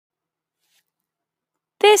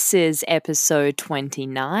This is episode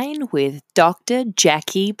 29 with Dr.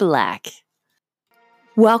 Jackie Black.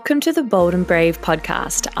 Welcome to the Bold and Brave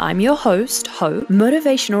podcast. I'm your host, Hope,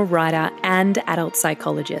 motivational writer and adult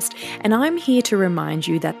psychologist, and I'm here to remind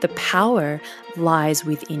you that the power lies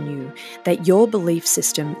within you, that your belief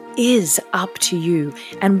system is up to you.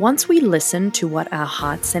 And once we listen to what our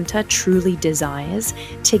heart center truly desires,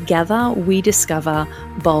 together we discover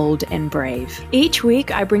bold and brave. Each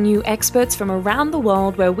week, I bring you experts from around the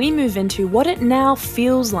world where we move into what it now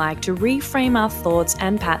feels like to reframe our thoughts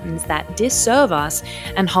and patterns that disserve us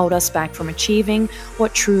and hold us back from achieving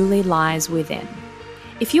what truly lies within.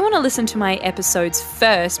 If you want to listen to my episodes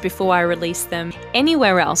first before I release them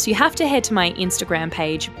anywhere else, you have to head to my Instagram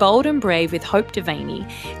page, Bold and Brave with Hope Devaney.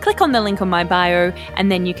 Click on the link on my bio,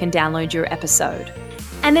 and then you can download your episode.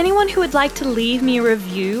 And anyone who would like to leave me a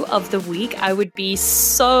review of the week, I would be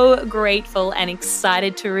so grateful and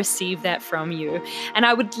excited to receive that from you. And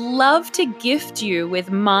I would love to gift you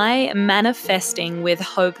with my Manifesting with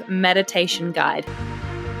Hope meditation guide.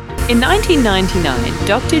 In 1999,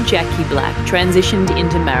 Dr. Jackie Black transitioned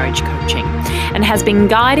into marriage coaching and has been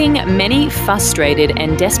guiding many frustrated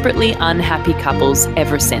and desperately unhappy couples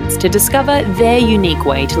ever since to discover their unique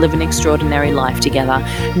way to live an extraordinary life together,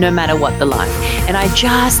 no matter what the life. And I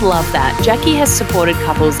just love that. Jackie has supported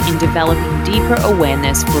couples in developing deeper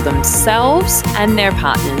awareness for themselves and their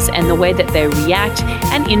partners and the way that they react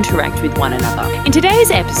and interact with one another. In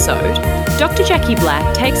today's episode, Dr. Jackie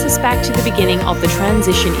Black takes us back to the beginning of the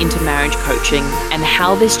transition into marriage coaching and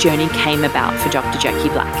how this journey came about for Dr. Jackie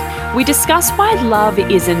Black. We discuss why love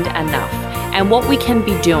isn't enough and what we can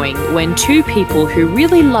be doing when two people who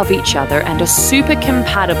really love each other and are super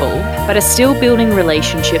compatible but are still building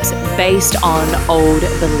relationships based on old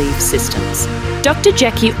belief systems. Dr.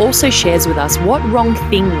 Jackie also shares with us what wrong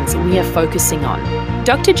things we are focusing on.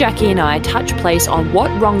 Dr. Jackie and I touch place on what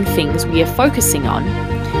wrong things we are focusing on,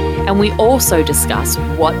 and we also discuss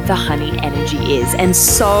what the honey energy is and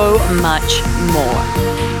so much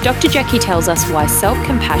more. Dr. Jackie tells us why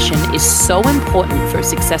self-compassion is so important for a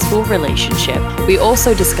successful relationship. We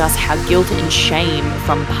also discuss how guilt and shame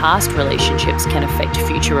from past relationships can affect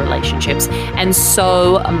future relationships and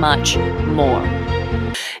so much more.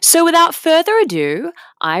 So without further ado,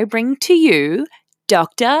 I bring to you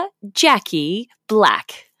Dr. Jackie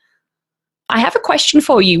Black. I have a question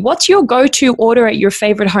for you. What's your go-to order at your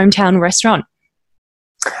favorite hometown restaurant?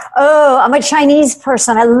 Oh, I'm a Chinese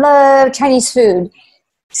person. I love Chinese food.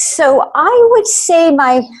 So I would say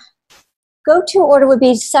my go-to order would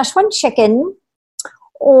be Szechuan chicken,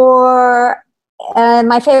 or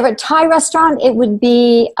my favorite Thai restaurant, it would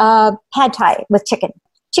be pad Thai with chicken.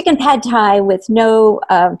 Chicken pad Thai with no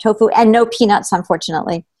tofu and no peanuts,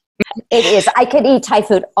 unfortunately. It is. I could eat Thai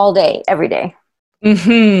food all day, every day.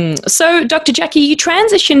 Mm-hmm. So, Dr. Jackie, you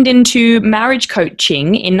transitioned into marriage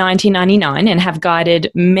coaching in 1999 and have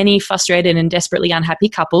guided many frustrated and desperately unhappy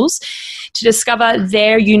couples to discover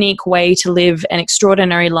their unique way to live an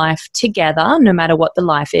extraordinary life together, no matter what the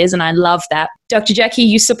life is. And I love that. Dr. Jackie,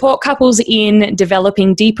 you support couples in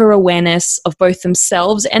developing deeper awareness of both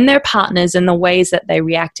themselves and their partners and the ways that they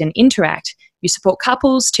react and interact. You support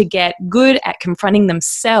couples to get good at confronting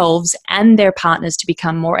themselves and their partners to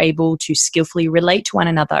become more able to skillfully relate to one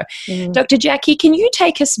another. Dr. Jackie, can you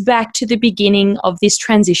take us back to the beginning of this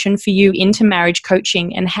transition for you into marriage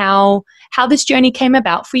coaching and how this journey came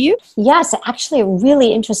about for you? Yes, actually a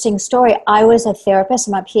really interesting story. I was a therapist.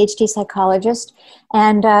 I'm a PhD psychologist,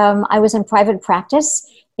 and I was in private practice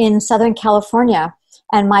in Southern California.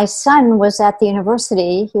 And my son was at the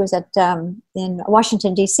university. He was in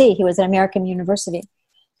Washington, D.C. He was at American University.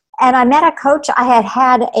 And I met a coach. I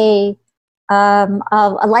had a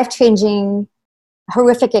life-changing,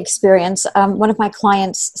 horrific experience. One of my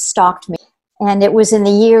clients stalked me. And it was in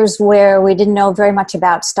the years where we didn't know very much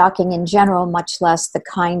about stalking in general, much less the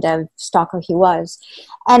kind of stalker he was.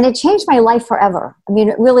 And it changed my life forever. I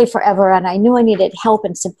mean, really forever. And I knew I needed help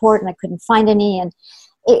and support, and I couldn't find any. And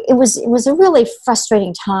it was a really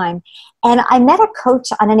frustrating time. And I met a coach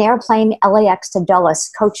on an airplane, LAX to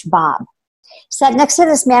Dulles, Coach Bob. Sat next to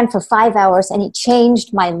this man for 5 hours, and he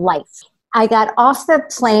changed my life. I got off the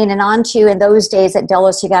plane and onto, in those days at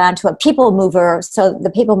Dulles, you got onto a people mover. So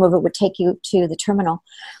the people mover would take you to the terminal.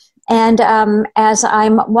 And as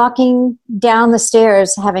I'm walking down the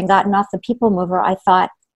stairs, having gotten off the people mover, I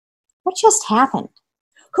thought, what just happened?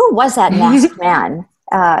 Who was that masked man?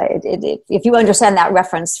 If you understand that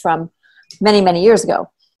reference from many, many years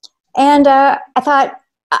ago. And I thought,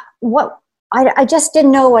 what I just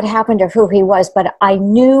didn't know what happened or who he was, but I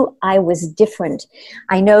knew I was different.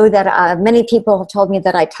 I know that many people have told me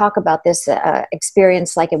that I talk about this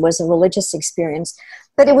experience like it was a religious experience,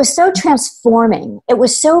 but it was so transforming. It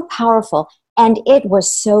was so powerful, and it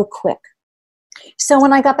was so quick. So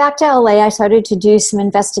when I got back to LA, I started to do some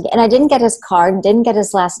investigation, and I didn't get his card, didn't get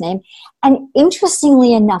his last name. And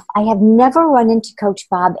interestingly enough, I have never run into Coach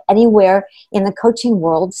Bob anywhere in the coaching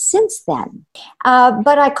world since then.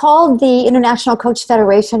 But I called the International Coach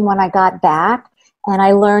Federation when I got back, and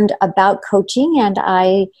I learned about coaching, and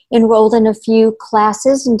I enrolled in a few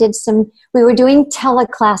classes and we were doing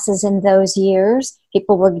teleclasses in those years.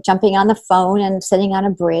 People were jumping on the phone and sitting on a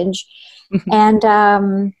bridge.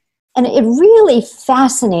 And it really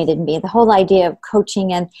fascinated me, the whole idea of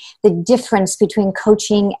coaching and the difference between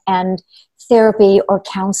coaching and therapy or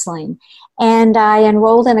counseling. And I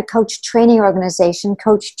enrolled in a coach training organization,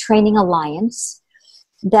 Coach Training Alliance,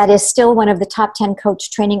 that is still one of the top 10 coach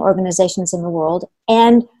training organizations in the world.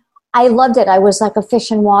 And I loved it. I was like a fish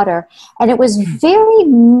in water. And it was very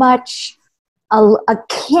much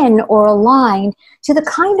akin or aligned to the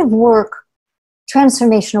kind of work,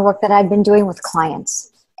 transformational work, that I'd been doing with clients.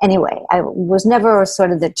 Anyway, I was never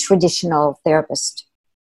sort of the traditional therapist.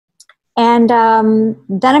 And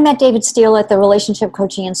then I met David Steele at the Relationship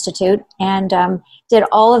Coaching Institute and did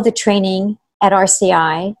all of the training at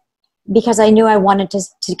RCI because I knew I wanted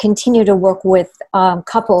to continue to work with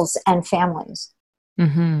couples and families.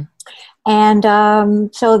 Mm-hmm. And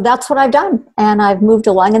so that's what I've done, and I've moved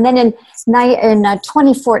along. And then in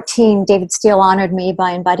 2014, David Steele honored me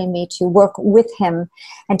by inviting me to work with him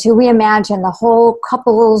and to reimagine the whole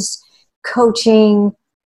couples coaching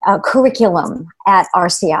curriculum at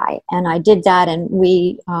RCI. And I did that, and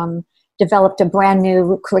we developed a brand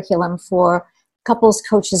new curriculum for couples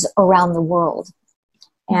coaches around the world.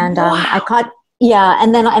 And wow. I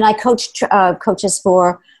coached coaches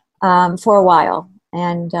for a while.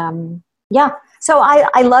 And so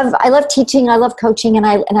I love teaching. I love coaching, and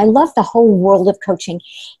I love the whole world of coaching.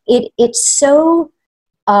 It's so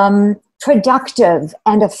productive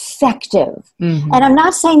and effective. Mm-hmm. And I'm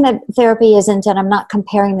not saying that therapy isn't, and I'm not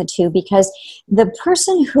comparing the two, because the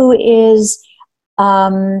person who is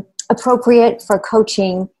appropriate for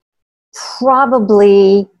coaching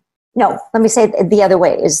let me say it the other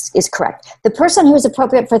way is correct. The person who is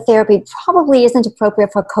appropriate for therapy probably isn't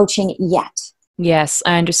appropriate for coaching yet. Yes,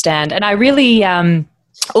 I understand. And I really,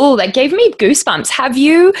 that gave me goosebumps. Have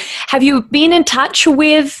you been in touch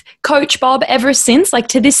with Coach Bob ever since? Like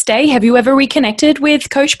to this day, have you ever reconnected with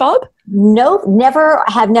Coach Bob? No, never.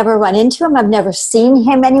 I have never run into him. I've never seen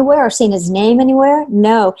him anywhere or seen his name anywhere.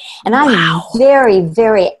 No. And I'm very,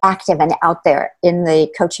 very active and out there in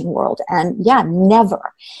the coaching world. And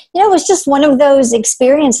never. It was just one of those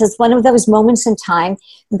experiences, one of those moments in time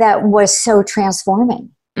that was so transforming.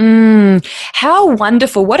 How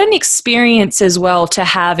wonderful. What an experience as well to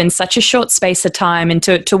have in such a short space of time, and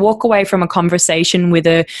to walk away from a conversation with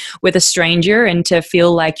a stranger and to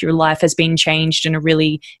feel like your life has been changed and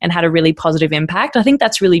had a really positive impact. I think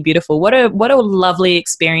that's really beautiful. What a lovely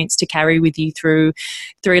experience to carry with you through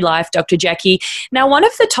life, Dr. Jackie. Now, one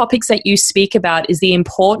of the topics that you speak about is the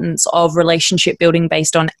importance of relationship building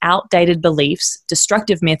based on outdated beliefs,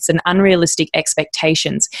 destructive myths, and unrealistic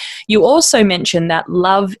expectations. You also mentioned that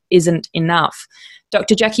love isn't enough.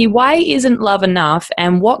 Dr. Jackie, why isn't love enough,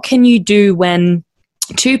 and what can you do when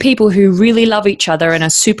two people who really love each other and are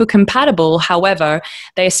super compatible, however,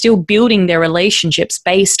 they are still building their relationships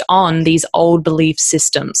based on these old belief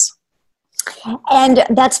systems? And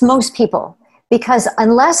that's most people, because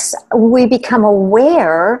unless we become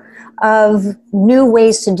aware of new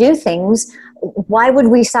ways to do things, why would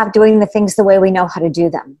we stop doing the things the way we know how to do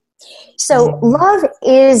them? So love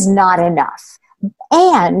is not enough.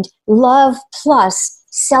 And love plus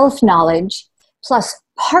self-knowledge, plus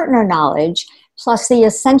partner knowledge, plus the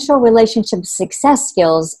essential relationship success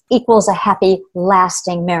skills equals a happy,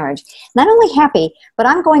 lasting marriage. Not only happy, but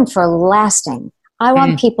I'm going for lasting. I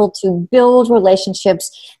want people to build relationships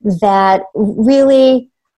that really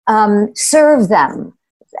serve them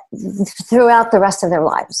throughout the rest of their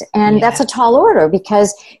lives. And that's a tall order,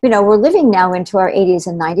 because, we're living now into our 80s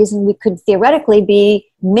and 90s, and we could theoretically be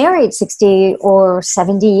married 60 or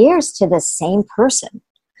 70 years to the same person.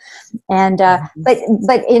 And,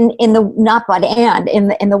 but in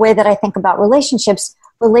the way that I think about relationships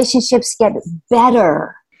get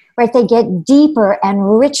better, right? They get deeper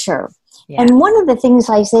and richer. Yeah. And one of the things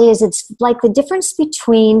I say is it's like the difference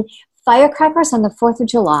between firecrackers on the 4th of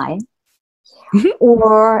July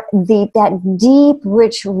or that deep,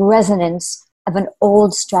 rich resonance of an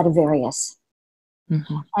old Stradivarius.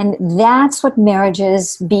 Mm-hmm. And that's what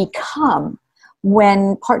marriages become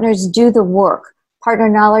when partners do the work, partner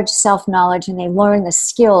knowledge, self-knowledge, and they learn the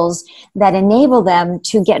skills that enable them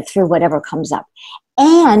to get through whatever comes up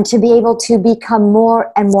and to be able to become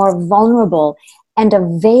more and more vulnerable and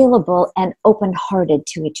available and open-hearted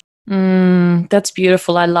to each other. That's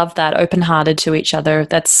beautiful. I love that. Open-hearted to each other.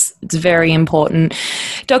 It's very important.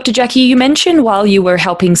 Dr. Jackie, you mentioned while you were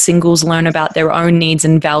helping singles learn about their own needs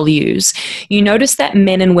and values, you noticed that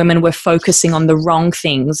men and women were focusing on the wrong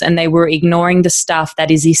things and they were ignoring the stuff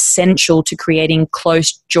that is essential to creating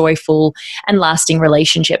close, joyful, and lasting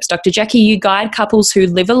relationships. Dr. Jackie, you guide couples who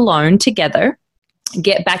live alone together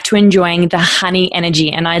get back to enjoying the honey energy.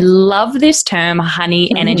 And I love this term, honey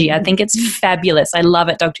energy. I think it's fabulous. I love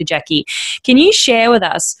it, Dr. Jackie. Can you share with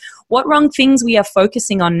us what wrong things we are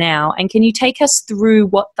focusing on now? And can you take us through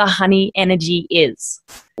what the honey energy is?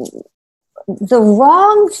 The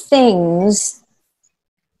wrong things,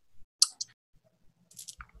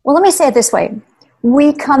 well, let me say it this way.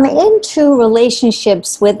 We come into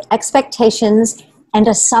relationships with expectations and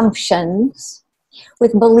assumptions,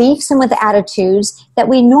 with beliefs and with attitudes that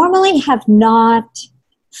we normally have not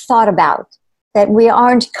thought about, that we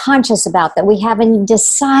aren't conscious about, that we haven't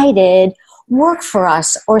decided work for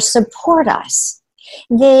us or support us.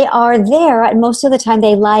 They are there, and most of the time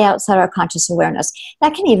they lie outside our conscious awareness.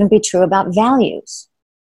 That can even be true about values.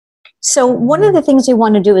 So one of the things we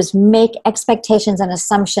want to do is make expectations and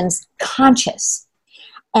assumptions conscious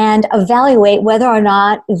and evaluate whether or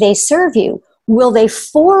not they serve you. Will they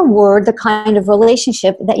forward the kind of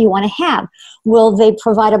relationship that you want to have? Will they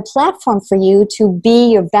provide a platform for you to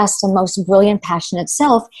be your best and most brilliant, passionate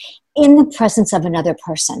self in the presence of another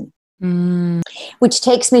person? Which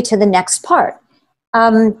takes me to the next part.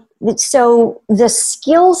 So the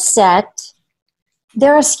skill set,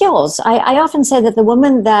 there are skills. I often say that the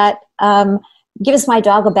woman that gives my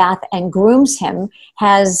dog a bath and grooms him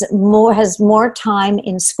has more time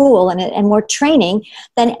in school and more training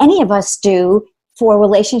than any of us do for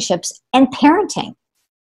relationships and parenting.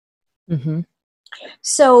 Mm-hmm.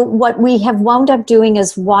 So what we have wound up doing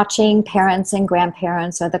is watching parents and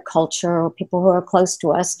grandparents or the culture or people who are close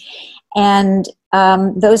to us, and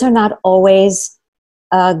those are not always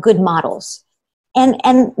good models.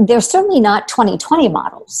 And they're certainly not 2020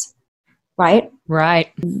 models, right?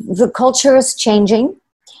 Right. The culture is changing,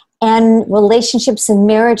 and relationships and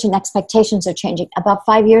marriage and expectations are changing. About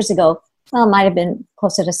 5 years ago, well, it might have been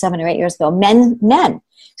closer to 7 or 8 years ago, men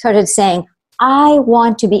started saying, I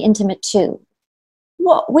want to be intimate too.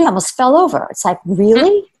 Well, we almost fell over. It's like,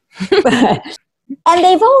 really? And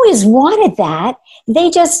they've always wanted that. They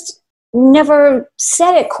just never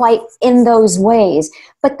said it quite in those ways.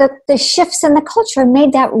 But the shifts in the culture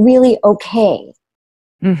made that really okay.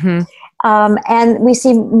 Mm-hmm. And we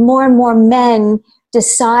see more and more men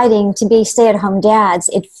deciding to be stay-at-home dads.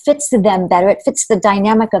 It fits them better. It fits the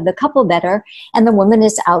dynamic of the couple better. And the woman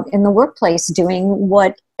is out in the workplace doing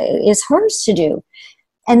what is hers to do.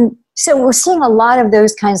 And so we're seeing a lot of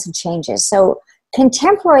those kinds of changes. So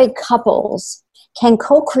contemporary couples can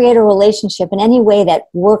co-create a relationship in any way that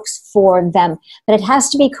works for them, but it has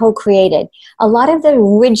to be co-created. A lot of the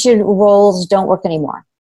rigid roles don't work anymore.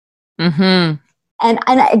 Mm-hmm.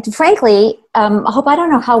 And frankly, I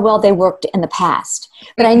don't know how well they worked in the past,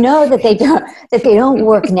 but I know that they don't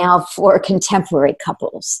work now for contemporary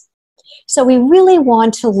couples. So we really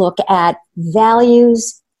want to look at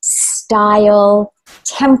values, style,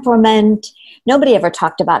 temperament. Nobody ever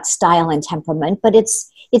talked about style and temperament, but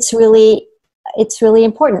it's really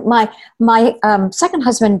important. My second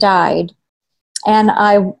husband died, and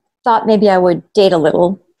I thought maybe I would date a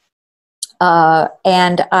little.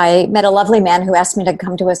 And I met a lovely man who asked me to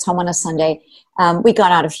come to his home on a Sunday. We'd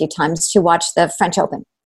gone out a few times to watch the French Open.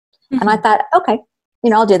 Mm-hmm. And I thought, okay,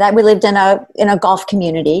 I'll do that. We lived in a golf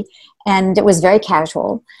community, and it was very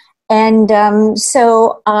casual. And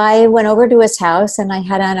so I went over to his house, and I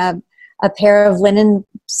had on a pair of linen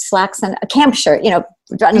slacks and a camp shirt,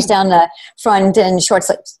 buttons down the front and short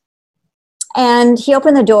sleeves. And he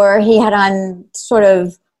opened the door. He had on sort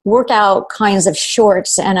of workout kinds of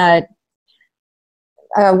shorts and a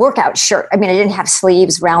workout shirt. I mean, it didn't have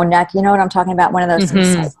sleeves, round neck. You know what I'm talking about? One of those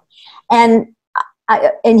things. And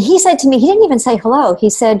he said to me, he didn't even say hello. He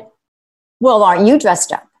said, well, aren't you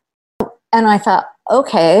dressed up? And I thought,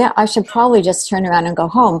 okay, I should probably just turn around and go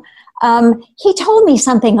home. He told me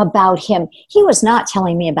something about him. He was not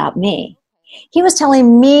telling me about me. He was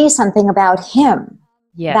telling me something about him,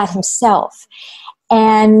 about himself.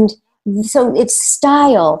 And so it's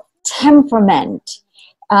style, temperament,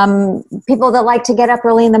 People that like to get up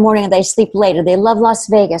early in the morning and they sleep late, or they love Las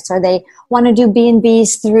Vegas, or they want to do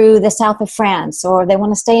B&Bs through the south of France, or they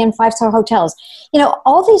want to stay in 5-star hotels.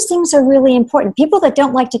 All these things are really important. People that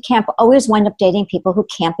don't like to camp always wind up dating people who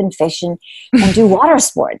camp and fish and do water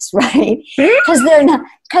sports, right? Because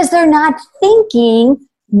they're not thinking,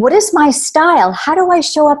 what is my style? How do I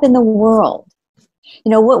show up in the world?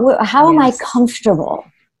 How am I comfortable?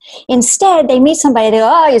 Instead, they meet somebody, they go,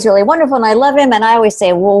 oh, he's really wonderful and I love him. And I always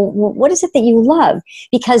say, well, what is it that you love?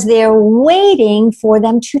 Because they're waiting for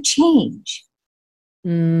them to change.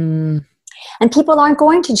 And people aren't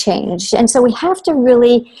going to change. And so we have to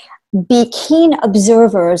really be keen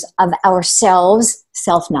observers of ourselves,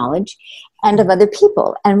 self-knowledge, and of other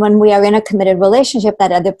people. And when we are in a committed relationship,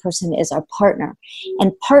 that other person is our partner.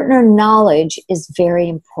 And partner knowledge is very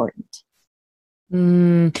important.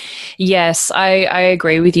 Yes, I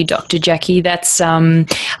agree with you, Dr. Jackie. That's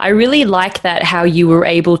I really like that, how you were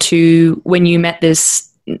able to, when you met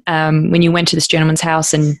this, when you went to this gentleman's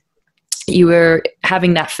house and you were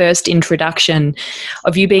having that first introduction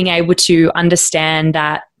of you being able to understand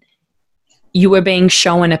that you were being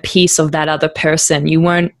shown a piece of that other person. You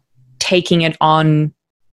weren't taking it on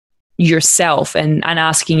yourself and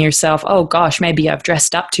asking yourself, oh gosh, maybe I've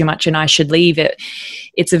dressed up too much and I should leave it.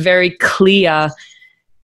 It's a very clear,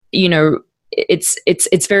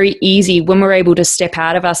 it's very easy when we're able to step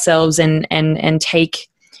out of ourselves and take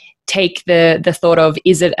the thought of,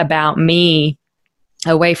 is it about me,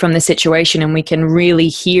 away from the situation, and we can really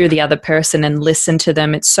hear the other person and listen to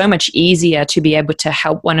them. It's so much easier to be able to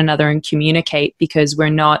help one another and communicate, because we're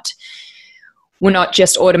not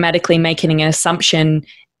just automatically making an assumption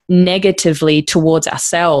negatively towards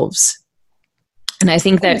ourselves. And I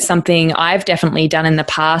think that's something I've definitely done in the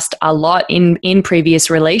past a lot in previous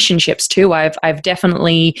relationships too. I've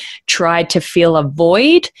definitely tried to fill a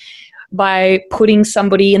void by putting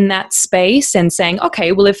somebody in that space and saying,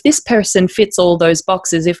 okay, well, if this person fits all those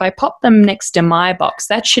boxes, if I pop them next to my box,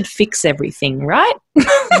 that should fix everything, right?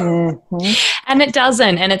 Mm-hmm. And it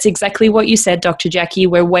doesn't. And it's exactly what you said, Dr. Jackie.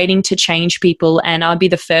 We're waiting to change people. And I'll be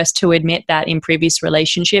the first to admit that in previous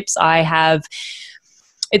relationships, I have,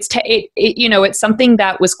 it's something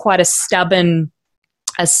that was quite a stubborn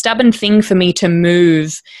thing for me to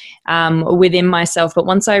move within myself. But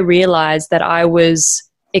once I realized that I was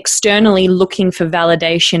externally looking for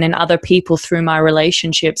validation in other people through my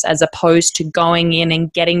relationships, as opposed to going in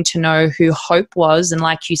and getting to know who Hope was. And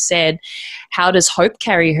like you said, how does Hope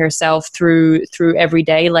carry herself through every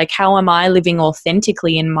day? Like, how am I living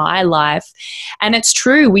authentically in my life? And it's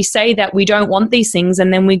true, we say that we don't want these things,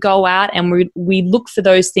 and then we go out and we look for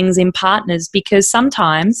those things in partners, because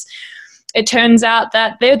sometimes it turns out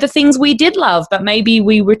that they're the things we did love, but maybe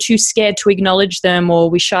we were too scared to acknowledge them, or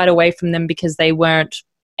we shied away from them because they weren't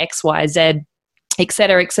X, Y, Z, et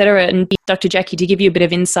cetera, et cetera. And Dr. Jackie, to give you a bit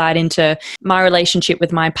of insight into my relationship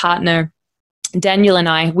with my partner, Daniel and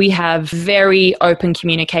I, we have very open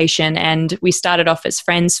communication, and we started off as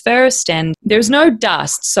friends first, and there's no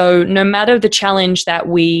dust. So no matter the challenge that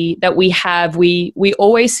we have, we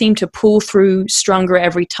always seem to pull through stronger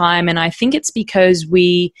every time. And I think it's because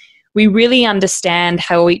we really understand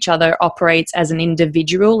how each other operates as an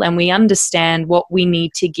individual, and we understand what we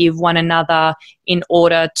need to give one another in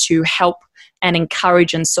order to help and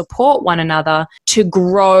encourage and support one another to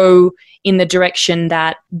grow in the direction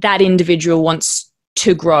that that individual wants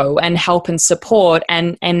to grow, and help and support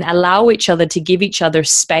and allow each other to give each other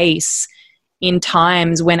space in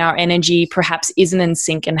times when our energy perhaps isn't in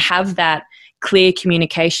sync, and have that clear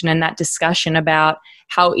communication and that discussion about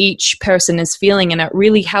how each person is feeling. And it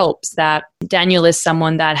really helps that Daniel is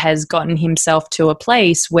someone that has gotten himself to a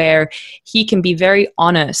place where he can be very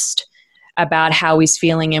honest about how he's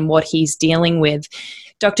feeling and what he's dealing with.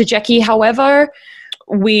 Dr. Jackie, however,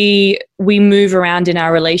 we move around in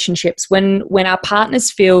our relationships, when our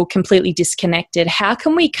partners feel completely disconnected, how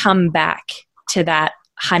can we come back to that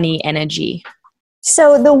honey energy?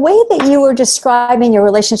 So the way that you were describing your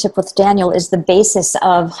relationship with Daniel is the basis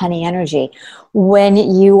of honey energy. When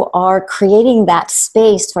you are creating that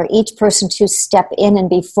space for each person to step in and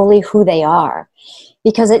be fully who they are.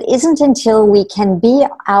 Because it isn't until we can be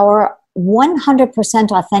our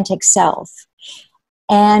 100% authentic self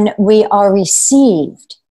and we are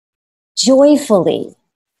received joyfully,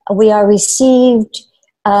 we are received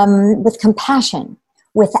with compassion,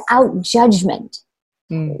 without judgment,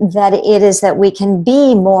 that it is that we can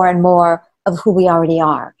be more and more of who we already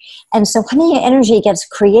are. And so honey energy gets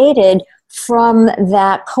created from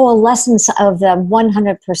that coalescence of the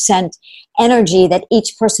 100% energy that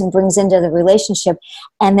each person brings into the relationship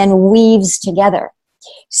and then weaves together.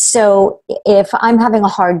 So if I'm having a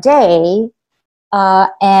hard day,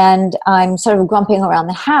 and I'm sort of grumping around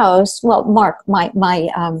the house. Well, Mark, my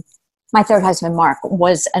third husband, Mark,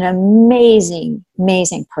 was an amazing,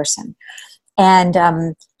 amazing person.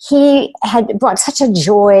 And he had brought such a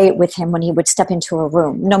joy with him when he would step into a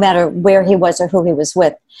room, no matter where he was or who he was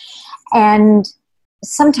with. And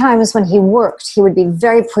sometimes when he worked, he would be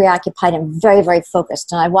very preoccupied and very, very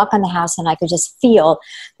focused. And I'd walk on the house and I could just feel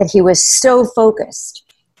that he was so focused.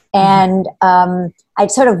 And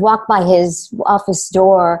I'd sort of walk by his office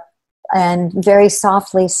door and very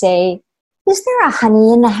softly say, "Is there a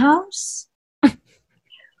honey in the house?"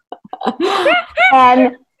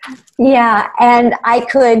 And I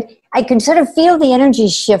could sort of feel the energy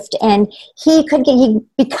shift, and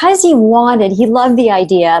because he loved the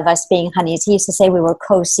idea of us being honeys. He used to say we were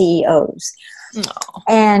co-CEOs. Oh.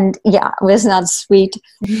 And yeah, wasn't that sweet?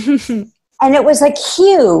 And it was a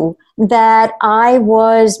cue that I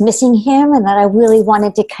was missing him and that I really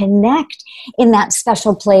wanted to connect in that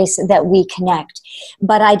special place that we connect.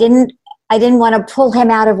 But I didn't want to pull him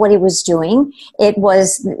out of what he was doing.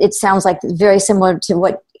 It sounds like very similar to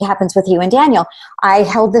what happens with you and Daniel. I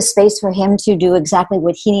held the space for him to do exactly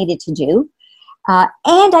what he needed to do.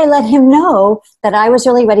 And I let him know that I was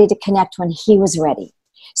really ready to connect when he was ready,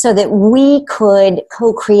 so that we could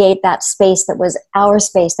co-create that space that was our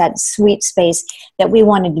space, that sweet space that we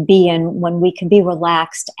wanted to be in when we could be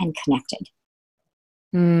relaxed and connected.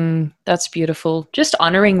 That's beautiful. Just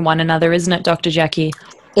honoring one another, isn't it, Dr. Jackie?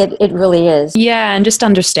 It really is. Yeah, and just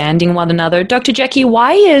understanding one another. Dr. Jackie,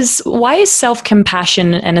 why is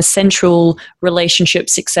self-compassion an essential relationship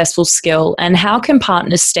successful skill, and how can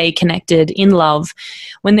partners stay connected in love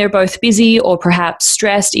when they're both busy or perhaps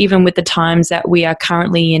stressed, even with the times that we are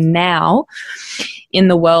currently in now in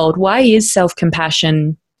the world? Why is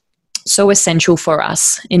self-compassion so essential for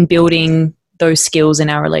us in building those skills in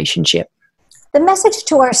our relationship? The message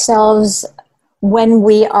to ourselves when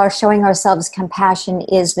we are showing ourselves compassion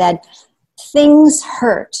is that things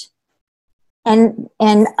hurt, and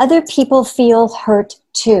other people feel hurt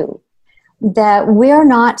too. That we're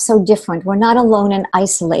not so different. We're not alone and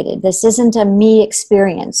isolated. This isn't a me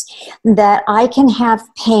experience. That I can have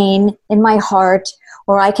pain in my heart,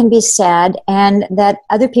 or I can be sad, and that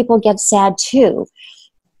other people get sad too.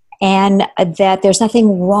 And that there's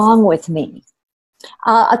nothing wrong with me.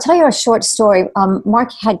 I'll tell you a short story.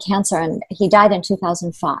 Mark had cancer and he died in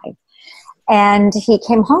 2005. And he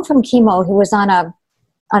came home from chemo. He was on a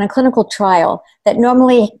clinical trial that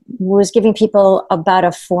normally was giving people about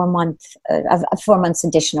a 4 months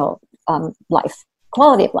additional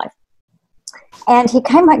quality of life. And he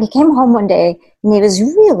came home one day and he was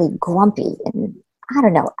really grumpy and, I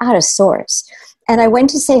don't know, out of sorts. And I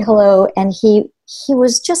went to say hello, and he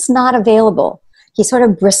was just not available. He sort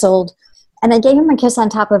of bristled. And I gave him a kiss on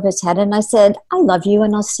top of his head, and I said, "I love you,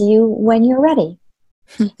 and I'll see you when you're ready."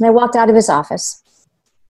 And I walked out of his office.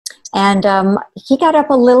 And he got up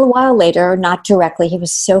a little while later, not directly, he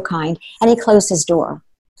was so kind, and he closed his door,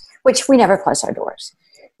 which we never close our doors.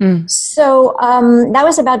 So that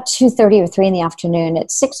was about 2:30 or 3 in the afternoon. At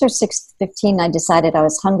 6 or 6:15, I decided I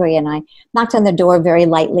was hungry, and I knocked on the door very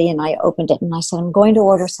lightly, and I opened it, and I said, "I'm going to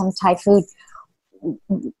order some Thai food.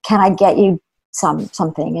 Can I get you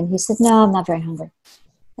something?" And he said, "No, I'm not very hungry."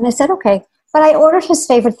 And I said, "Okay." But I ordered his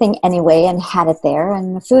favorite thing anyway and had it there,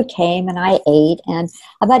 and the food came and I ate, and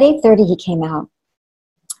about 8:30 he came out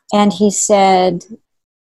and he said,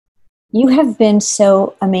 "You have been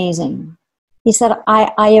so amazing." He said,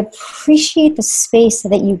 I appreciate the space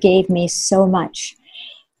that you gave me so much."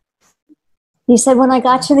 He said, "When I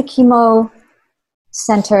got to the chemo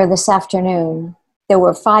center this afternoon, there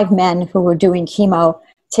were 5 men who were doing chemo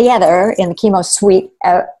together in the chemo suite,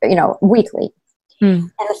 weekly.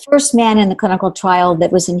 And the first man in the clinical trial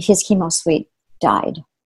that was in his chemo suite died.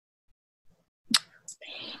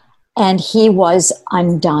 And he was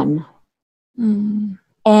undone.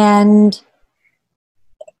 And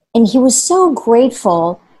he was so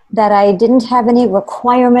grateful that I didn't have any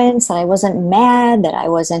requirements, that I wasn't mad, that I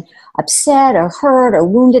wasn't upset or hurt or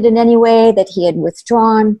wounded in any way, that he had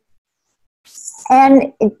withdrawn.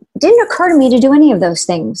 And it didn't occur to me to do any of those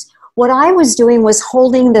things. What I was doing was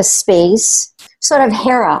holding the space, sort of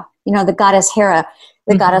Hera, the goddess Hera,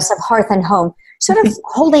 the goddess of hearth and home, sort of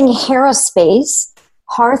holding Hera space,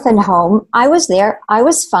 hearth and home. I was there. I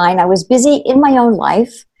was fine. I was busy in my own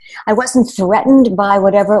life. I wasn't threatened by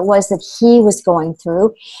whatever it was that he was going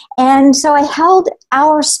through. And so I held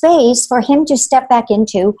our space for him to step back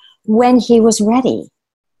into when he was ready.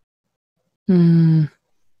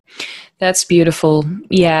 That's beautiful.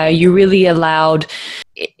 Yeah, you really allowed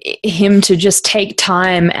him to just take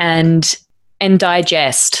time and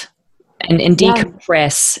digest and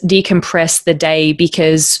decompress the day,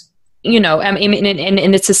 because I mean,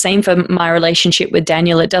 and it's the same for my relationship with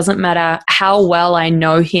Daniel. It doesn't matter how well I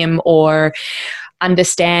know him or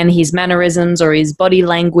understand his mannerisms or his body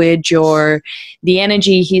language or the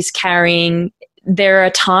energy he's carrying. There are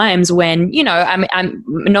times when, I'm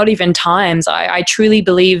not even times. I truly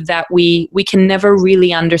believe that we can never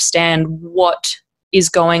really understand what is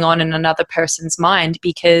going on in another person's mind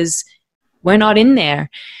because we're not in there.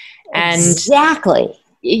 And exactly.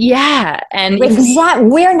 Yeah. And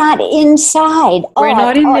we're not inside. We're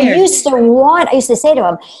not in there. I used to say to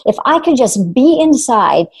him, if I could just be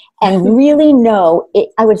inside and really know it,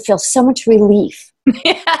 I would feel so much relief.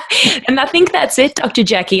 Yeah. And I think that's it, Dr.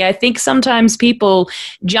 Jackie. I think sometimes people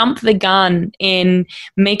jump the gun in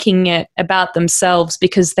making it about themselves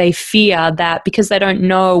because they fear that, because they don't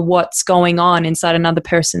know what's going on inside another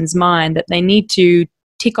person's mind, that they need to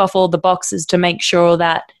tick off all the boxes to make sure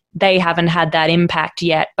that they haven't had that impact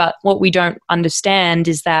yet. But what we don't understand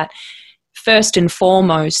is that first and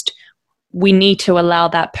foremost, we need to allow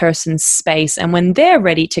that person space. And when they're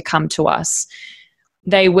ready to come to us,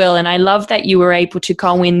 they will. And I love that you were able to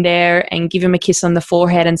go in there and give him a kiss on the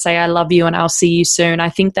forehead and say, I love you and I'll see you soon. I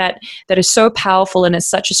think that is so powerful, and it's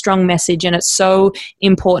such a strong message, and it's so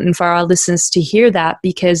important for our listeners to hear that,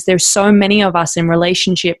 because there's so many of us in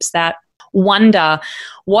relationships that wonder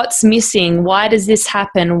what's missing, why does this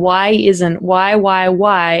happen, why isn't, why,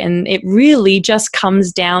 and it really just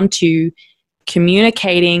comes down to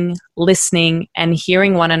communicating, listening, and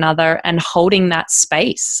hearing one another and holding that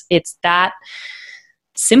space. It's that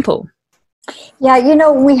simple.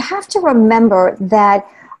 Yeah, we have to remember that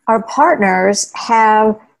our partners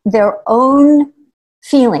have their own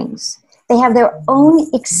feelings. They have their own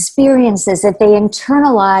experiences that they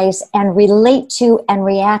internalize and relate to and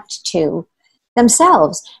react to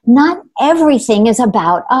themselves. Not everything is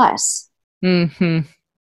about us. Mm-hmm.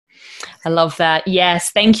 I love that.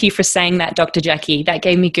 Yes. Thank you for saying that, Dr. Jackie. That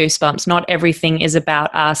gave me goosebumps. Not everything is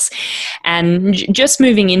about us. And just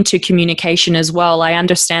moving into communication as well, I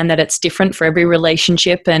understand that it's different for every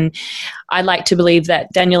relationship. And I like to believe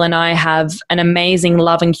that Daniel and I have an amazing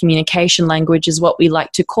love and communication language, is what we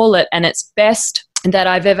like to call it. And it's best that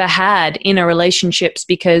I've ever had in a relationships,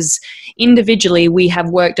 because individually we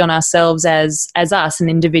have worked on ourselves as us and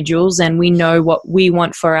individuals, and we know what we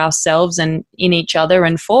want for ourselves and in each other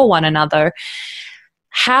and for one another.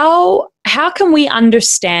 How can we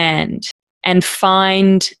understand and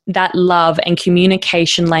find that love and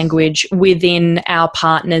communication language within our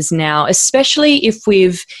partners now, especially if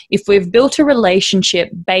we've built a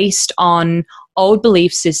relationship based on old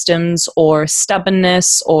belief systems or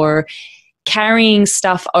stubbornness or carrying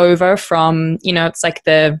stuff over from, it's like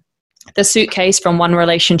the suitcase from one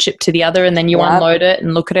relationship to the other, and then you unload it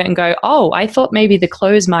and look at it and go, oh, I thought maybe the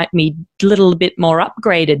clothes might be a little bit more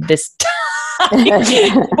upgraded this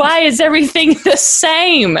time. Why is everything the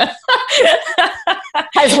same?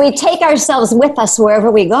 Because we take ourselves with us wherever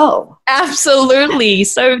we go. Absolutely.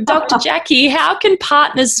 So, Dr. Jackie, how can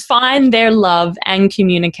partners find their love and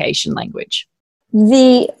communication language?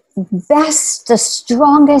 The best, the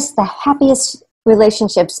strongest, the happiest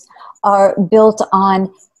relationships are built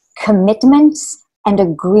on commitments and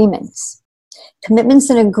agreements. Commitments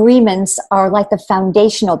and agreements are like the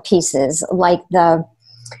foundational pieces, like the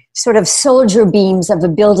sort of soldier beams of a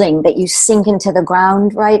building that you sink into the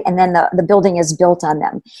ground, right? And then the building is built on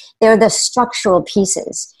them. They're the structural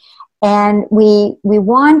pieces. And we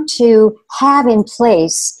want to have in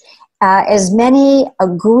place as many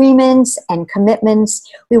agreements and commitments.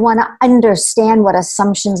 We want to understand what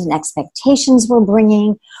assumptions and expectations we're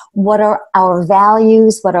bringing, what are our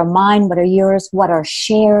values, what are mine, what are yours, what are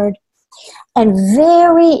shared. And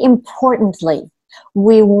very importantly,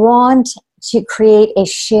 we want to create a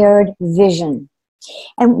shared vision.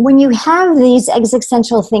 And when you have these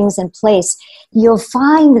existential things in place, you'll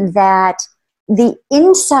find that the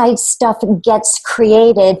inside stuff gets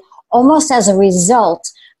created almost as a result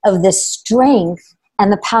of the strength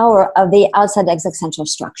and the power of the outside existential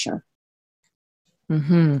structure.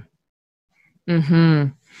 Mm-hmm.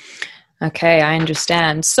 Mm-hmm. Okay, I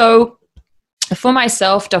understand. So for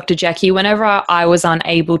myself, Dr. Jackie, whenever I was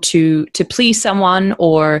unable to please someone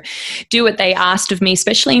or do what they asked of me,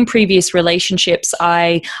 especially in previous relationships,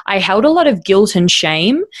 I held a lot of guilt and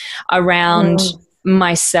shame around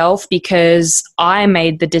myself, because I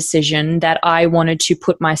made the decision that I wanted to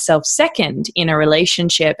put myself second in a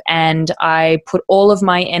relationship, and I put all of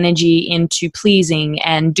my energy into pleasing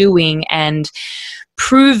and doing and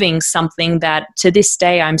proving something that to this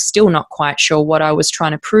day I'm still not quite sure what I was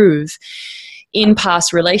trying to prove. in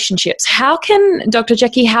past relationships. Dr.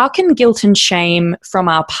 Jackie, how can guilt and shame from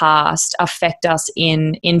our past affect us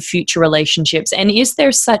in future relationships? And is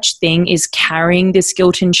there such thing as carrying this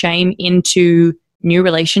guilt and shame into new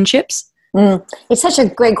relationships? It's such a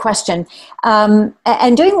great question.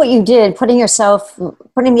 And doing what you did, putting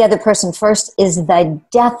the other person first, is the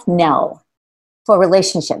death knell for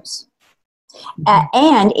relationships.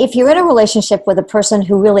 And if you're in a relationship with a person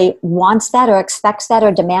who really wants that or expects that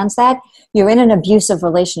or demands that, you're in an abusive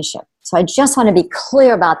relationship. So I just want to be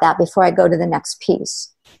clear about that before I go to the next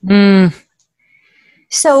piece.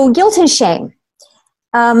 So guilt and shame,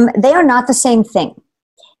 they are not the same thing.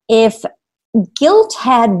 If guilt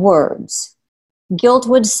had words, guilt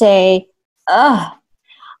would say, I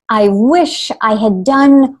wish I had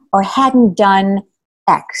done or hadn't done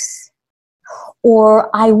X. Or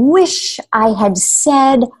I wish I had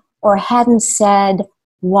said or hadn't said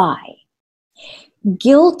Y.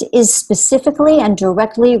 Guilt is specifically and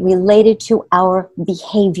directly related to our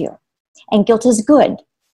behavior. And guilt is good.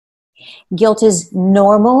 Guilt is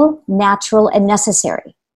normal, natural, and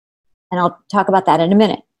necessary. And I'll talk about that in a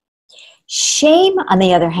minute. Shame, on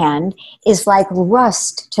the other hand, is like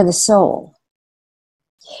rust to the soul.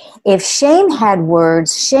 If shame had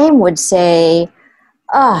words, shame would say,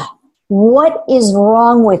 what is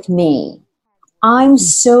wrong with me? I'm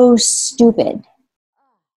so stupid.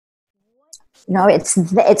 No, it's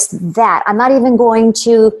that. I'm not even going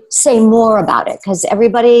to say more about it because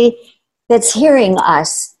everybody that's hearing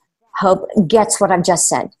us, hope, gets what I've just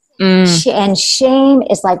said. And shame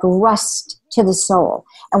is like rust to the soul,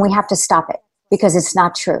 and we have to stop it because it's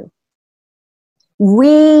not true.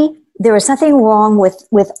 There is nothing wrong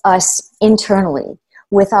with us internally,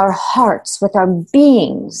 with our hearts, with our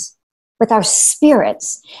beings, with our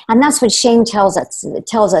spirits. And that's what shame tells us. It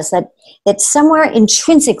tells us that somewhere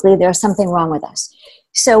intrinsically there's something wrong with us.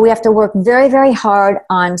 So we have to work very, very hard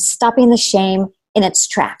on stopping the shame in its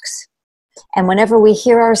tracks. And whenever we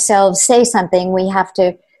hear ourselves say something, we have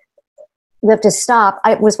to stop.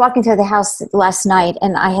 I was walking through the house last night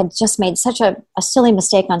and I had just made such a silly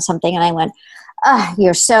mistake on something, and I went,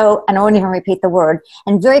 you're so, and I won't even repeat the word.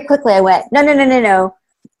 And very quickly I went, no.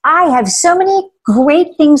 I have so many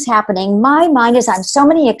great things happening. My mind is on so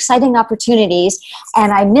many exciting opportunities,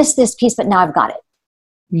 and I missed this piece, but now I've got it.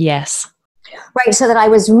 Yes. Right, so that I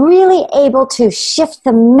was really able to shift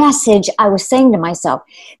the message I was saying to myself,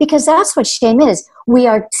 because that's what shame is. We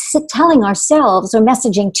are telling ourselves or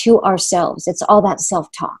messaging to ourselves. It's all that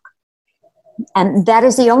self-talk. And that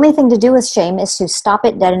is the only thing to do with shame, is to stop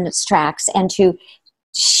it dead in its tracks and to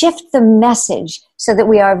shift the message so that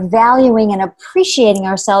we are valuing and appreciating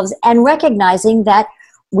ourselves and recognizing that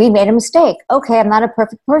we made a mistake. Okay, I'm not a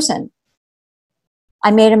perfect person.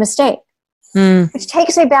 I made a mistake. Which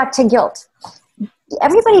takes me back to guilt.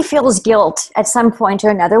 Everybody feels guilt at some point or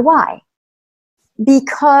another. Why?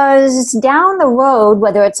 Because down the road,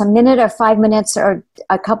 whether it's a minute or 5 minutes or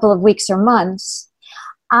a couple of weeks or months,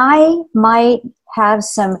 I might have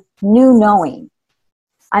some new knowing.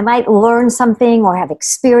 I might learn something or have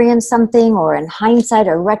experienced something, or in hindsight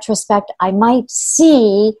or retrospect, I might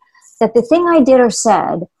see that the thing I did or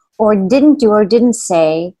said or didn't do or didn't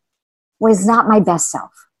say was not my best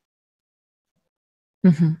self.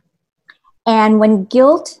 Mm-hmm. And when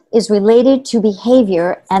guilt is related to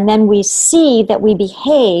behavior, and then we see that we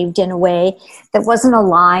behaved in a way that wasn't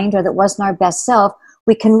aligned or that wasn't our best self,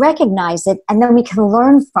 we can recognize it, and then we can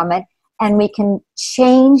learn from it, and we can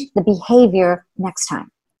change the behavior next time.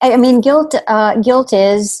 I mean, guilt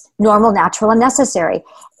is normal, natural, and necessary.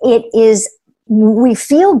 We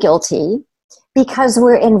feel guilty because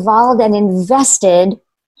we're involved and invested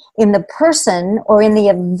in the person or in the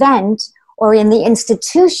event or in the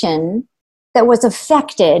institution that was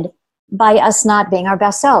affected by us not being our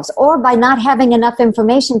best selves, or by not having enough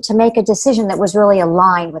information to make a decision that was really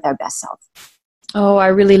aligned with our best self. Oh, I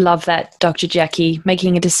really love that, Dr. Jackie,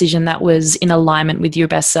 making a decision that was in alignment with your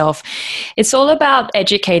best self. It's all about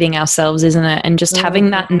educating ourselves, isn't it? And just having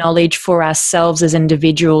that knowledge for ourselves as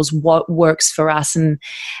individuals, what works for us,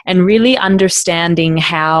 and really understanding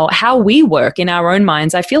how we work in our own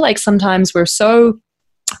minds. I feel like sometimes we're so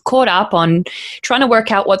caught up on trying to work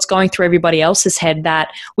out what's going through everybody else's head that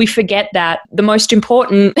we forget that the most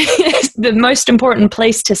important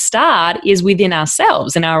place to start is within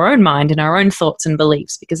ourselves, in our own mind, in our own thoughts and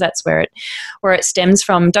beliefs, because that's where it stems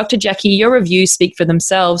from. Dr. Jackie, your reviews speak for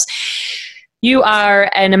themselves. You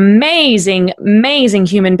are an amazing, amazing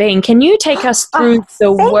human being. Can you take us through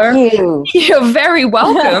the work? You're very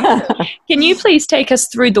welcome. Can you please take us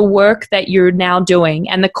through the work that you're now doing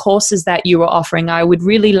and the courses that you are offering? I would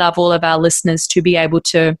really love all of our listeners to be able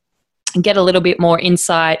to get a little bit more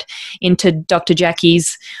insight into Dr.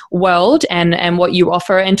 Jackie's world and what you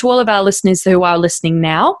offer. And to all of our listeners who are listening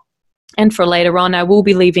now, and for later on, I will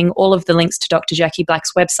be leaving all of the links to Dr. Jackie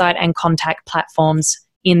Black's website and contact platforms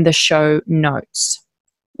in the show notes.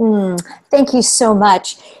 Thank you so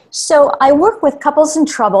much. So I work with couples in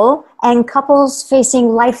trouble and couples facing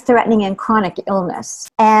life-threatening and chronic illness.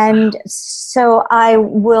 And so I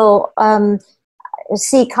will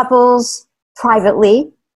see couples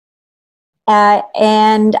privately.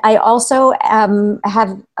 And I also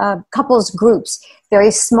have couples groups,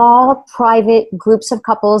 very small private groups of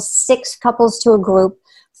couples, 6 couples to a group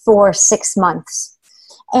for 6 months.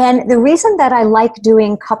 And the reason that I like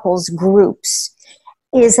doing couples groups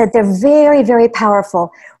is that they're very, very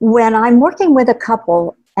powerful. When I'm working with a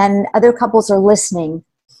couple and other couples are listening,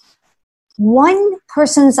 one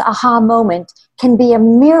person's aha moment can be a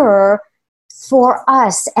mirror for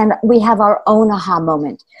us, and we have our own aha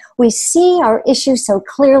moment. We see our issues so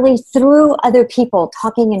clearly through other people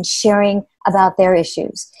talking and sharing about their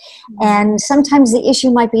issues. And sometimes the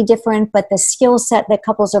issue might be different, but the skill set that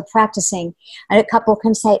couples are practicing, and a couple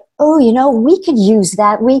can say, oh, we could use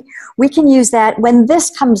that. We can use that when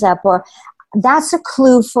this comes up, or that's a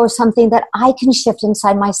clue for something that I can shift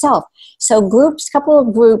inside myself. So couple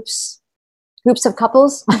of groups of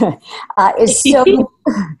couples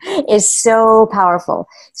is so powerful.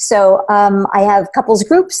 So I have couples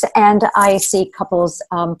groups, and I see couples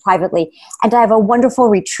privately. And I have a wonderful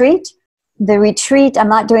retreat. The retreat, I'm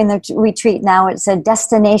not doing the retreat now. It's a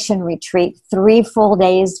destination retreat, 3 full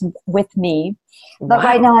days with me. But Wow.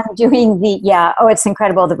 right now I'm doing it's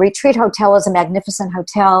incredible. The retreat hotel is a magnificent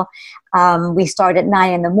hotel. We start at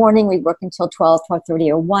 9 in the morning. We work until 12:30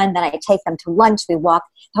 or 1. Then I take them to lunch. We walk.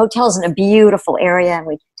 The hotel's in a beautiful area, and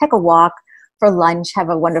we take a walk for lunch, have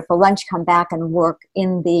a wonderful lunch, come back and work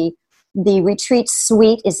in the retreat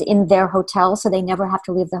suite is in their hotel, so they never have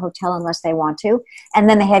to leave the hotel unless they want to. And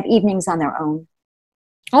then they have evenings on their own.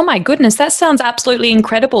 Oh my goodness, that sounds absolutely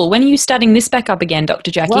incredible. When are you starting this back up again,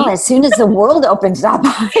 Dr. Jackie? Well, as soon as the world opens up,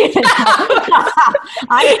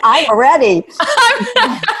 I'm ready.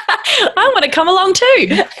 I want to come along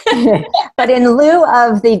too. But in lieu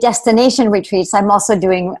of the destination retreats, I'm also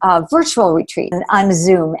doing virtual retreats on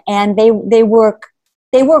Zoom, and they work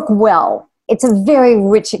well. It's a very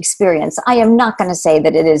rich experience. I am not going to say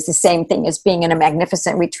that it is the same thing as being in a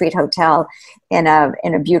magnificent retreat hotel in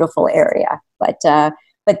a beautiful area, but the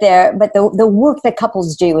work that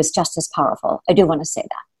couples do is just as powerful. I do want to say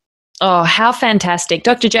that. Oh, how fantastic.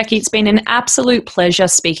 Dr. Jackie, it's been an absolute pleasure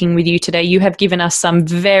speaking with you today. You have given us some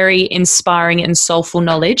very inspiring and soulful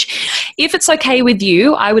knowledge. If it's okay with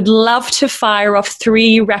you, I would love to fire off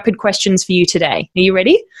 3 rapid questions for you today. Are you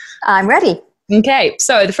ready? I'm ready. Okay,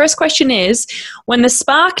 so the first question is, when the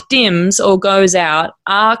spark dims or goes out,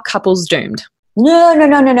 are couples doomed?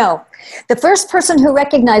 No. The first person who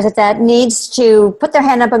recognizes that needs to put their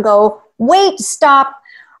hand up and go, wait, stop.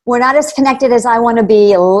 We're not as connected as I want to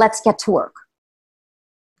be. Let's get to work.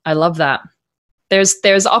 I love that.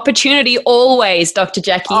 There's opportunity always, Dr.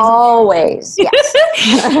 Jackie. Always,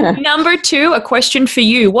 yes. Number 2, a question for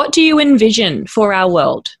you. What do you envision for our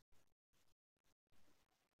world?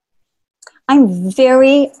 I'm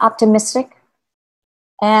very optimistic,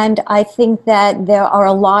 and I think that there are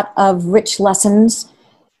a lot of rich lessons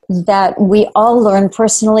that we all learn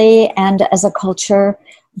personally and as a culture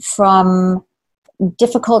from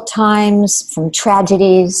difficult times, from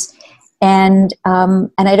tragedies, and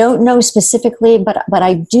I don't know specifically, but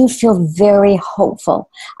I do feel very hopeful.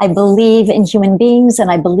 I believe in human beings,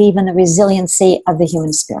 and I believe in the resiliency of the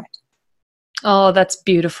human spirit. Oh, that's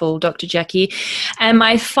beautiful, Dr. Jackie. And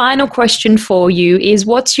my final question for you is,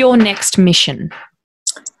 what's your next mission?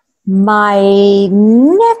 My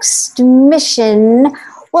next mission,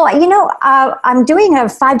 well, I'm doing a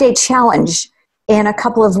 5-day challenge in a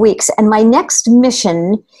couple of weeks, and my next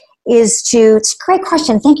mission is it's a great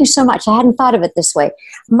question. Thank you so much. I hadn't thought of it this way.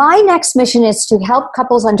 My next mission is to help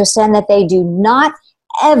couples understand that they do not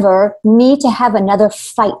ever need to have another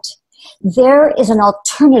fight. There is an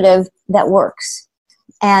alternative that works.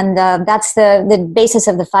 And that's the basis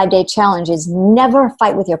of the 5-day challenge is never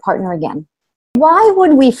fight with your partner again. Why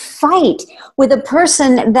would we fight with a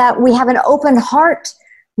person that we have an open heart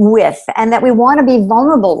with and that we want to be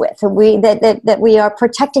vulnerable with, that we are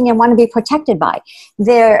protecting and want to be protected by?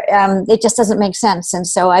 It just doesn't make sense. And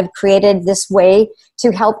so I've created this way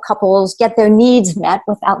to help couples get their needs met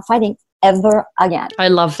without fighting ever again. I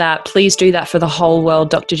love that. Please do that for the whole world,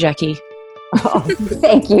 Dr. Jackie. Oh,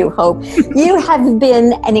 thank you, Hope. You have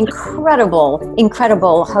been an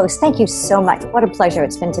incredible host. Thank you so much. What a pleasure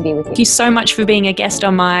it's been to be with you. Thank you so much for being a guest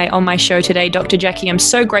on my show today, Dr. Jackie. I'm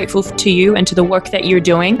so grateful to you and to the work that you're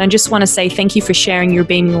doing. I just want to say thank you for sharing your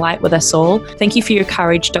beaming light with us all. Thank you for your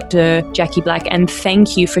courage, Dr. Jackie Black, and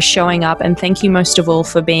thank you for showing up, and thank you most of all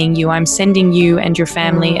for being you. I'm sending you and your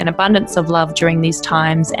family an abundance of love during these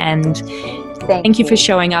times, and Thank you for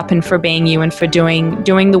showing up and for being you and for doing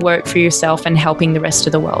the work for yourself and helping the rest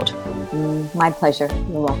of the world. My pleasure.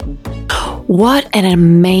 You're welcome. What an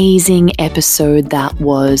amazing episode that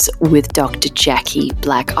was with Dr. Jackie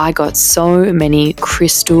Black. I got so many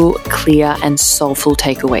crystal clear and soulful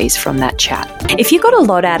takeaways from that chat. If you got a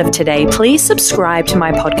lot out of today, please subscribe to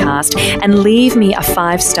my podcast and leave me a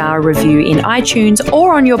 5-star review in iTunes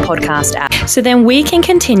or on your podcast app, so then we can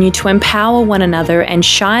continue to empower one another and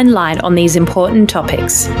shine light on these important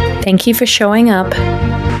topics. Thank you for showing up.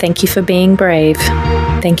 Thank you for being brave.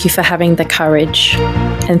 Thank you for having the courage.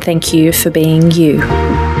 And thank you for being you.